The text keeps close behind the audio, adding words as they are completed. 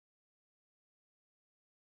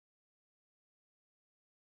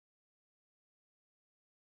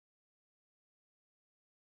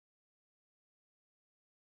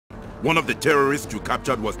One of the terrorists you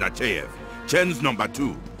captured was Nacheyev, Chen's number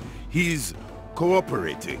 2. He's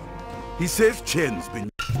cooperating. He says Chen's been...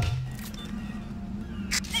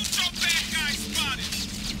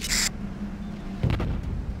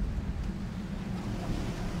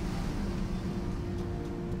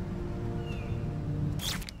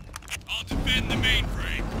 I'll defend the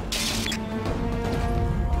mainframe.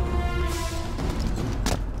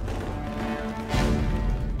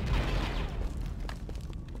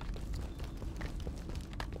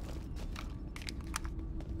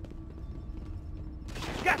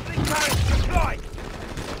 Gatling turret deployed!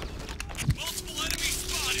 Multiple enemies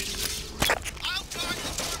spotted. I'll target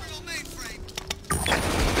the terminal mainframe.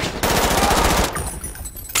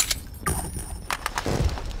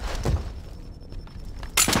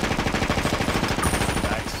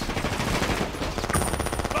 Nice.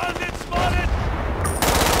 Bandit spotted!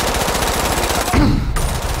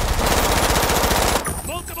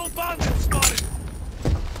 Multiple bandits spotted!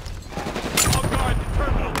 I'll guard the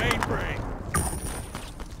terminal mainframe.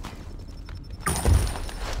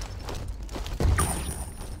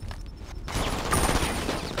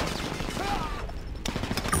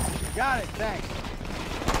 Got it, thanks.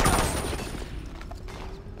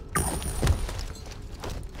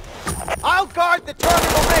 I'll guard the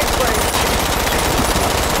terminal mainframe!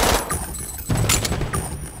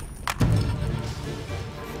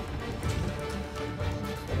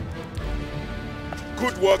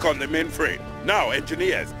 Good work on the mainframe. Now,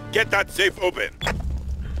 engineers, get that safe open.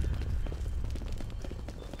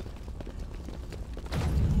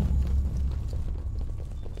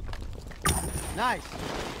 Nice.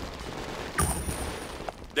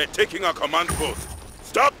 They're taking our command post.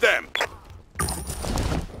 Stop them!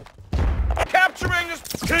 Capturing this...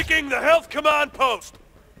 Taking the health command post!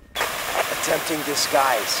 Attempting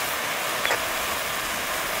disguise.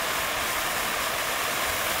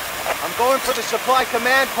 I'm going for the supply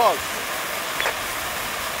command post.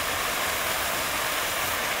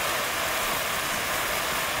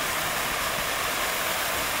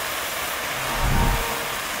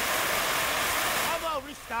 Ammo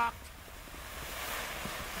restocked.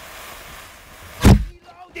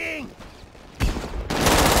 Reloading!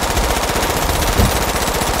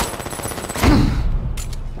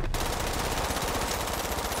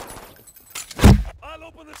 I'll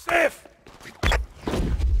open the safe!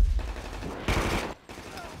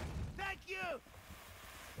 Thank you!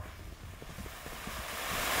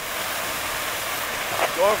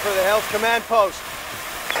 Going for the health command post.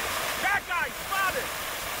 That guy spotted!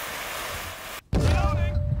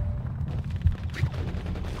 Reloading!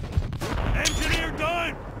 Engineer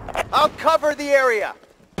done! I'll cover the area!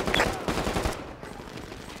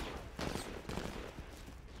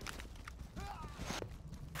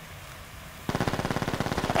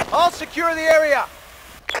 I'll secure the area!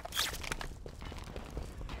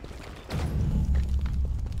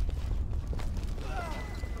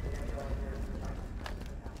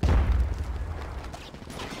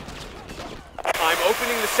 I'm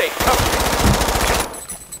opening the safe. Cover me.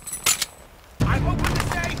 I'm open the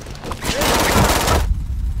safe!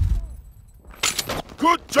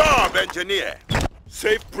 Good job, engineer!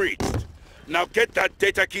 Safe breached. Now get that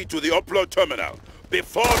data key to the upload terminal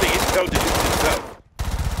before the intel deletes itself.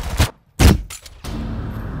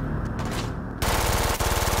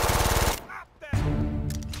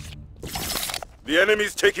 The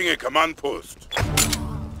enemy's taking a command post.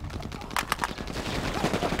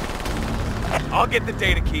 I'll get the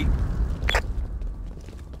data key.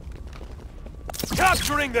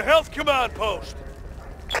 Capturing the health command post!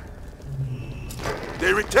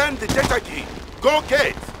 They returned the data key. Go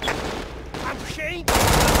get! I'm chained!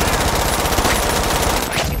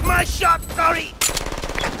 My shot, sorry!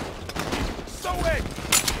 So it!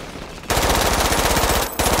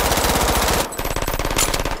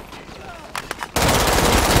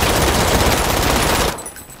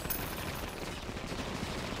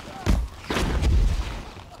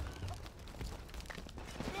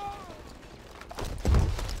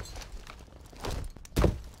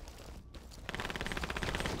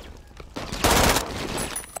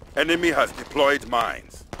 Enemy has deployed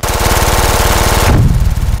mines.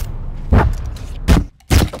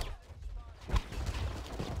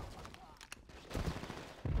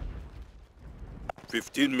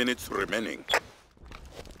 "15 minutes remaining.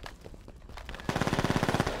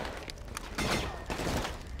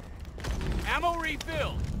 Ammo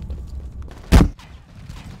refill.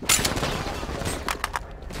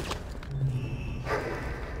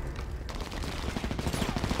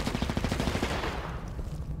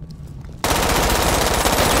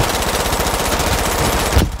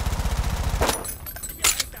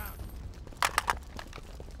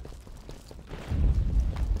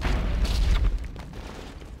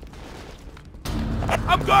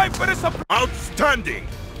 I'm going for the Outstanding!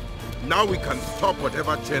 Now we can stop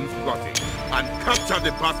whatever Chen's plotting and capture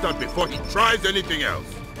the bastard before he tries anything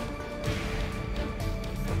else.